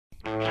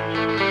AM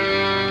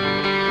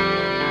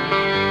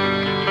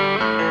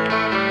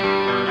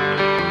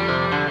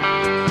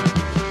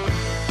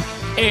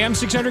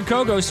 600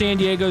 KOGO, San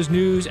Diego's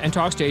news and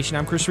talk station.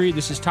 I'm Chris Reed.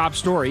 This is Top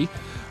Story.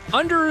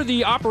 Under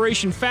the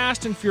Operation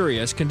Fast and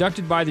Furious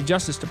conducted by the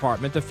Justice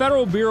Department, the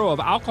Federal Bureau of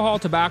Alcohol,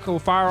 Tobacco,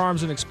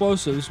 Firearms, and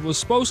Explosives was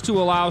supposed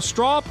to allow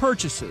straw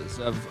purchases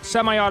of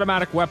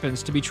semi-automatic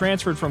weapons to be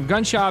transferred from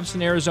gun shops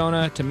in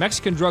Arizona to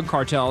Mexican drug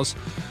cartels.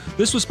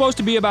 This was supposed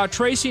to be about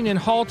tracing and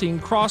halting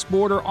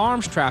cross-border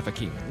arms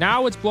trafficking.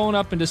 Now it's blown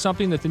up into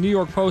something that the New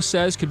York Post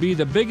says could be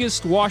the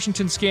biggest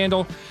Washington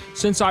scandal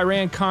since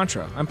Iran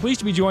Contra. I'm pleased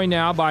to be joined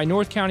now by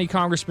North County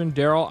Congressman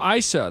Darrell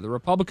Issa, the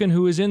Republican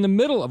who is in the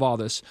middle of all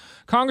this.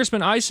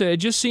 Congressman Issa, it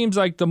just seems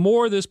like the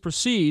more this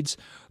proceeds,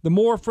 the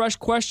more fresh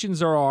questions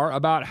there are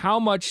about how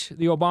much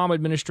the Obama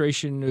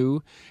administration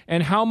knew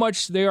and how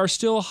much they are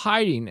still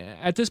hiding.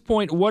 At this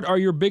point, what are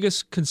your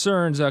biggest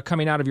concerns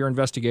coming out of your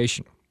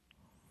investigation?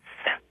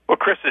 Well,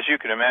 Chris, as you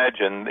can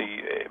imagine,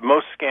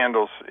 most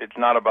scandals, it's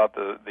not about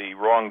the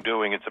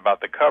wrongdoing, it's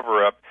about the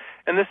cover-up.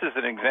 And this is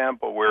an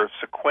example where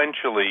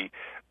sequentially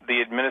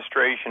the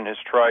administration has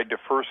tried to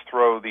first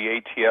throw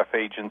the ATF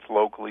agents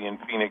locally in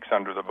Phoenix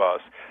under the bus.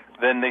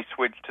 Then they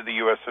switched to the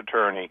U.S.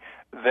 Attorney,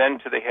 then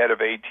to the head of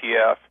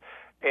ATF.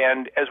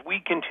 And as we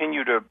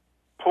continue to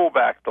pull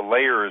back the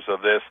layers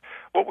of this,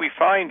 what we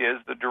find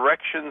is the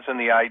directions and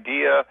the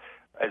idea,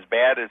 as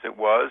bad as it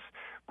was,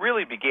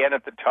 really began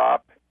at the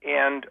top.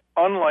 And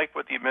unlike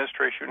what the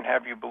administration would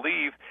have you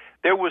believe,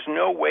 there was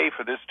no way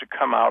for this to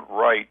come out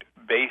right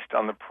based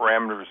on the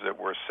parameters that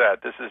were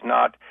set. This is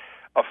not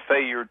a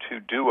failure to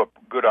do a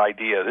good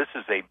idea. This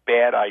is a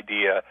bad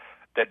idea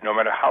that no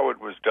matter how it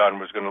was done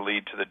was going to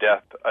lead to the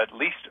death at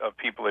least of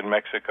people in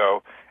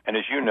Mexico. And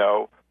as you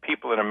know,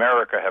 people in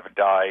America have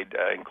died,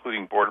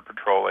 including Border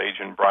Patrol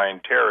agent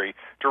Brian Terry,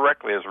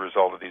 directly as a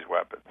result of these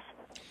weapons.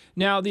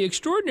 Now, the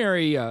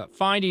extraordinary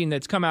finding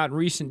that's come out in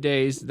recent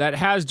days that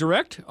has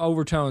direct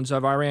overtones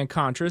of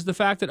Iran-Contra is the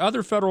fact that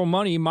other federal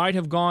money might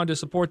have gone to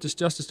support this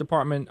Justice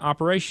Department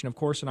operation. Of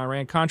course, in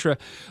Iran-Contra,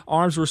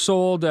 arms were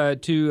sold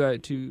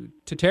to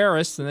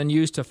terrorists and then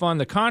used to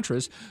fund the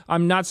Contras.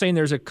 I'm not saying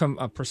there's a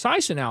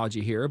precise analogy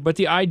here, but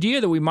the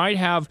idea that we might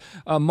have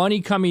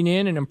money coming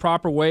in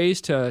improper ways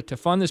to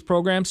fund this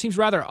program seems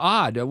rather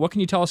odd. What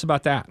can you tell us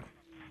about that?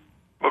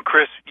 Well,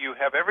 Chris, you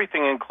have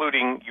everything,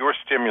 including your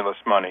stimulus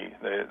money.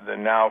 The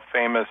now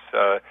famous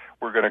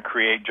 "we're going to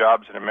create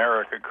jobs in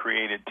America"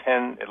 created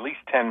at least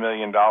 $10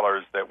 million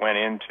that went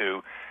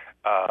into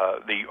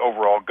the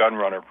overall gun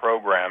runner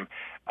program.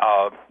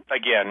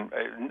 Again,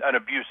 an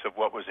abuse of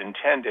what was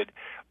intended.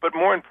 But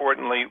more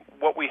importantly,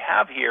 what we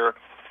have here,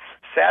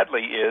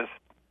 sadly, is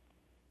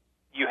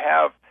you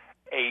have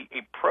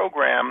a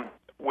program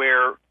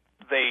where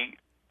they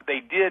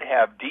did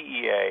have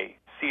DEA,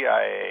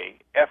 CIA,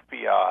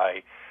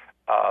 FBI,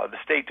 the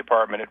State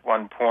Department at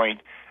one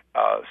point,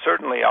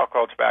 certainly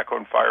Alcohol, Tobacco,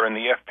 and Fire, and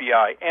the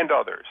FBI, and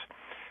others.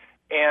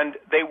 And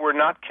they were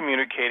not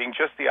communicating,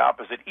 just the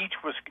opposite.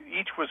 Each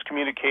was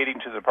communicating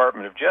to the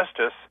Department of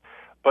Justice,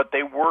 but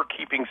they were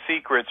keeping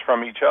secrets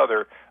from each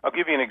other. I'll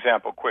give you an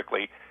example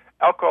quickly.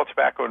 Alcohol,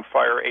 Tobacco, and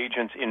Fire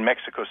agents in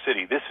Mexico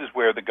City, this is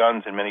where the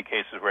guns in many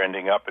cases were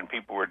ending up and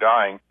people were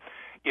dying.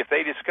 If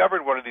they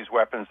discovered one of these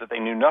weapons that they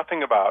knew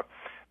nothing about,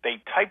 they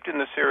typed in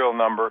the serial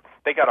number.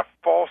 They got a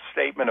false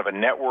statement of a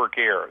network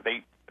error.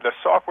 The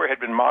software had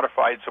been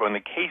modified, so in the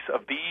case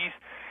of these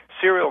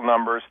serial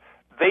numbers,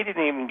 they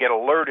didn't even get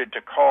alerted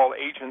to call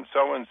agent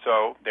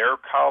so-and-so, their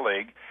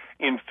colleague,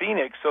 in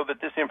Phoenix so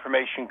that this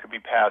information could be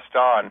passed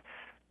on.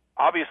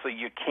 Obviously,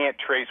 you can't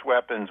trace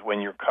weapons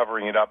when you're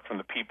covering it up from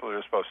the people who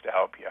are supposed to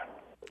help you.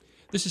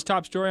 This is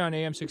Top Story on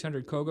AM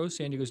 600 KOGO,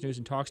 San Diego's news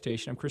and talk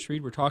station. I'm Chris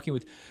Reed. We're talking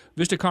with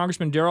Vista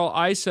Congressman Darrell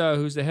Issa,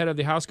 who's the head of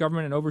the House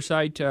Government and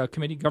Oversight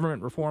Committee,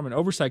 Government Reform and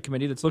Oversight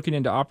Committee, that's looking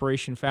into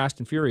Operation Fast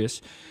and Furious.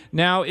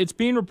 Now, it's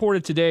being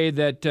reported today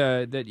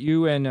that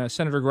you and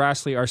Senator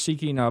Grassley are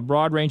seeking a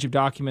broad range of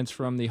documents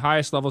from the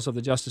highest levels of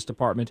the Justice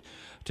Department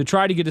to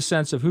try to get a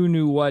sense of who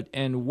knew what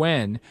and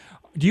when.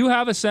 Do you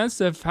have a sense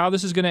of how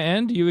this is going to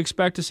end? Do you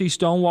expect to see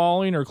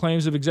stonewalling or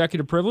claims of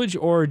executive privilege,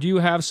 or do you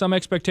have some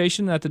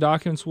expectation that the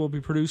documents will be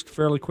produced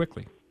fairly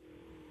quickly?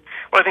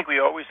 Well, I think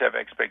we always have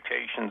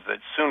expectations that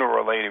sooner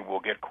or later we'll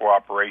get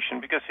cooperation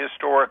because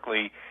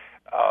historically,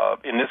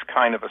 in this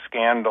kind of a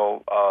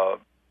scandal,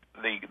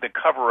 the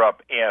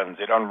cover-up ends.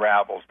 It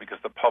unravels because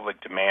the public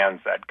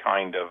demands that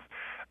kind of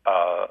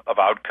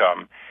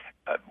outcome.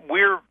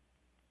 We're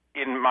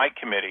in my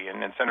committee,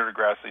 and Senator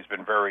Grassley's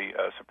been very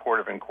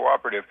supportive and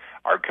cooperative,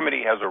 our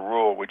committee has a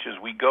rule, which is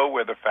we go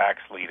where the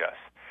facts lead us.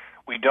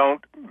 We don't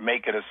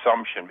make an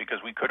assumption, because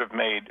we could have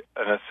made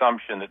an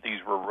assumption that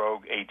these were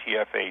rogue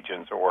ATF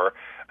agents or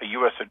a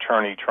U.S.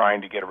 attorney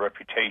trying to get a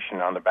reputation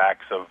on the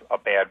backs of a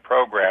bad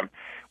program.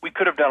 We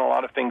could have done a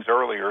lot of things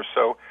earlier.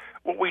 So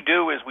what we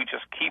do is we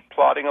just keep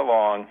plodding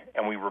along,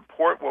 and we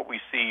report what we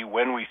see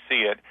when we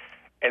see it,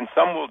 and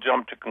some will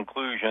jump to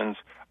conclusions.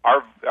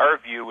 Our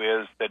view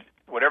is that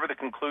whatever the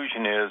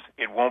conclusion is,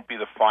 it won't be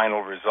the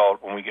final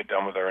result when we get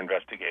done with our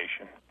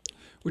investigation.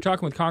 We're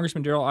talking with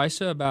Congressman Darrell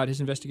Issa about his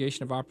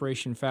investigation of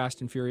Operation Fast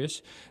and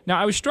Furious.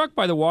 Now, I was struck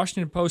by the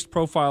Washington Post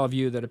profile of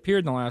you that appeared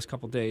in the last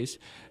couple of days,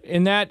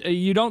 in that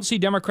you don't see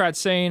Democrats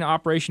saying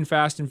Operation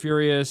Fast and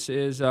Furious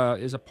is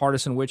a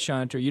partisan witch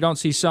hunt, or you don't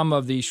see some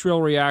of the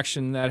shrill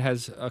reaction that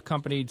has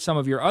accompanied some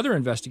of your other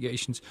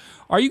investigations.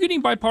 Are you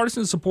getting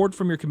bipartisan support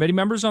from your committee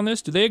members on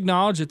this? Do they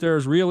acknowledge that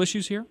there's real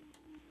issues here?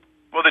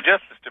 Well, the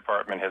Justice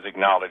Department has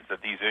acknowledged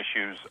that these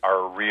issues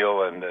are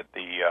real and that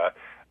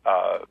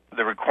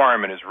the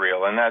requirement is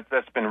real, and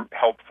that's been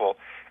helpful.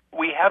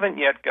 We haven't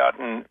yet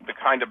gotten the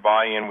kind of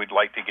buy-in we'd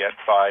like to get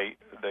by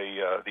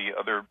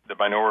the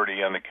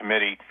minority on the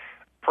committee,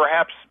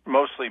 perhaps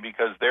mostly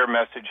because their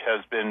message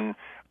has been,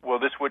 well,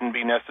 this wouldn't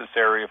be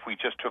necessary if we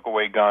just took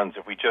away guns,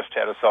 if we just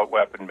had assault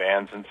weapon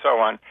bans, and so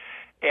on.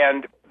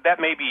 And that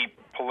may be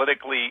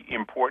politically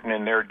important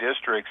in their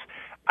districts.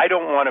 I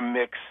don't want to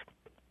mix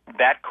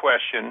that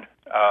question,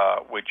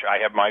 which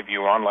I have my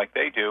view on like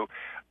they do,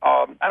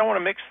 I don't want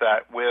to mix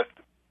that with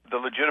the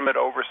legitimate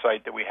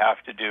oversight that we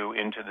have to do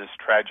into this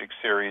tragic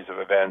series of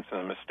events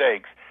and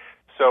mistakes.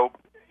 So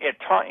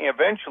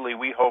eventually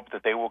we hope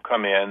that they will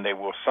come in, they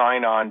will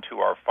sign on to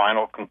our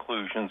final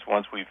conclusions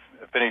once we've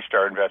finished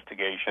our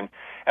investigation.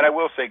 And I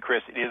will say,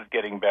 Chris, it is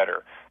getting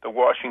better. The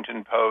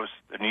Washington Post,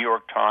 the New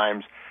York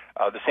Times,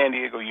 the San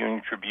Diego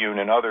Union Tribune,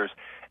 and others,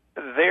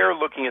 they're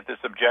looking at this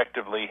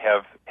objectively,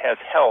 has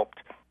helped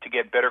to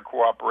get better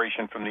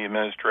cooperation from the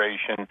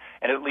administration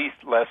and at least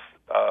less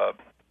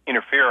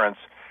interference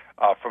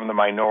from the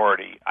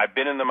minority. I've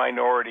been in the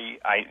minority.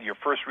 Your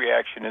first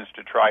reaction is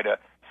to try to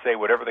say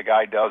whatever the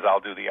guy does, I'll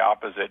do the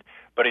opposite.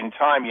 But in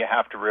time, you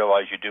have to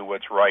realize you do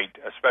what's right,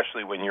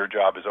 especially when your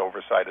job is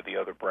oversight of the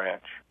other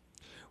branch.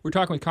 We're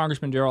talking with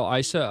Congressman Darrell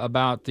Issa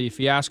about the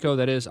fiasco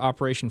that is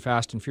Operation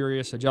Fast and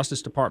Furious, a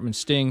Justice Department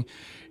sting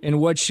in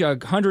which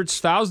hundreds,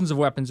 thousands of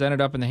weapons ended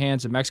up in the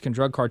hands of Mexican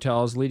drug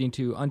cartels, leading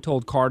to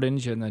untold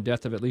carnage and the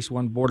death of at least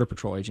one Border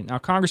Patrol agent. Now,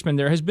 Congressman,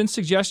 there has been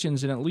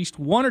suggestions in at least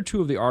one or two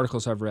of the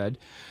articles I've read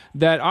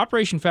that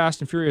Operation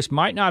Fast and Furious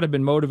might not have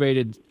been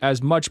motivated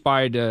as much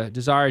by the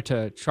desire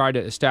to try to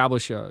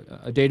establish a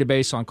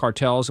database on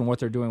cartels and what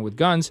they're doing with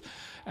guns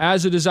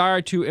as a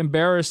desire to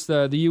embarrass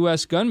the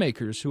U.S. gun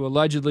makers who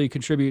allegedly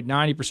contribute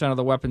 90% of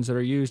the weapons that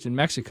are used in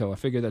Mexico, a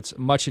figure that's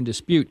much in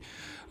dispute.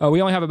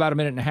 We only have about a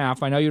minute and a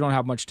half. I know you don't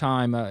have much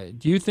time.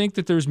 Do you think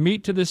that there's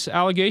meat to this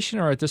allegation,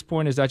 or at this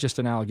point is that just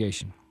an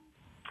allegation?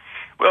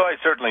 Well, I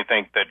certainly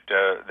think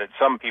that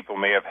some people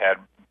may have had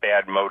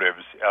bad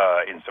motives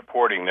in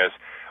supporting this.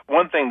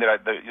 One thing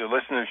that your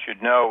listeners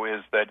should know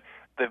is that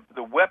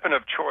the weapon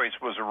of choice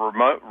was a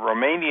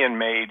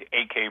Romanian-made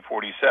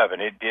AK-47.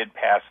 It did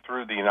pass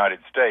through the United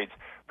States,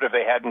 but if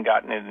they hadn't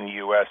gotten it in the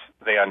U.S.,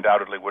 they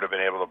undoubtedly would have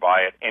been able to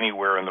buy it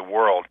anywhere in the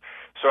world.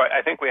 So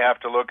I think we have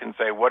to look and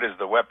say, what is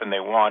the weapon they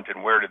want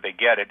and where did they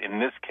get it? In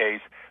this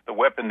case, the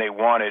weapon they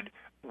wanted,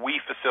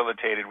 we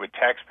facilitated with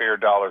taxpayer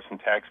dollars and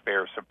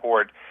taxpayer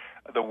support,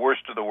 the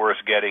worst of the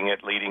worst getting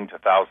it, leading to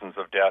thousands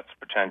of deaths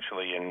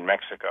potentially in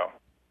Mexico.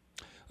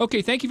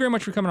 Okay, thank you very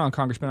much for coming on,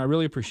 Congressman. I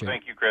really appreciate it.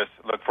 Thank you, Chris.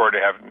 Look forward to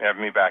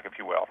having me back, if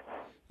you will.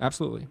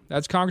 Absolutely.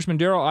 That's Congressman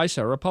Darrell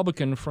Issa, a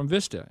Republican from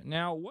Vista.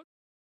 Now, what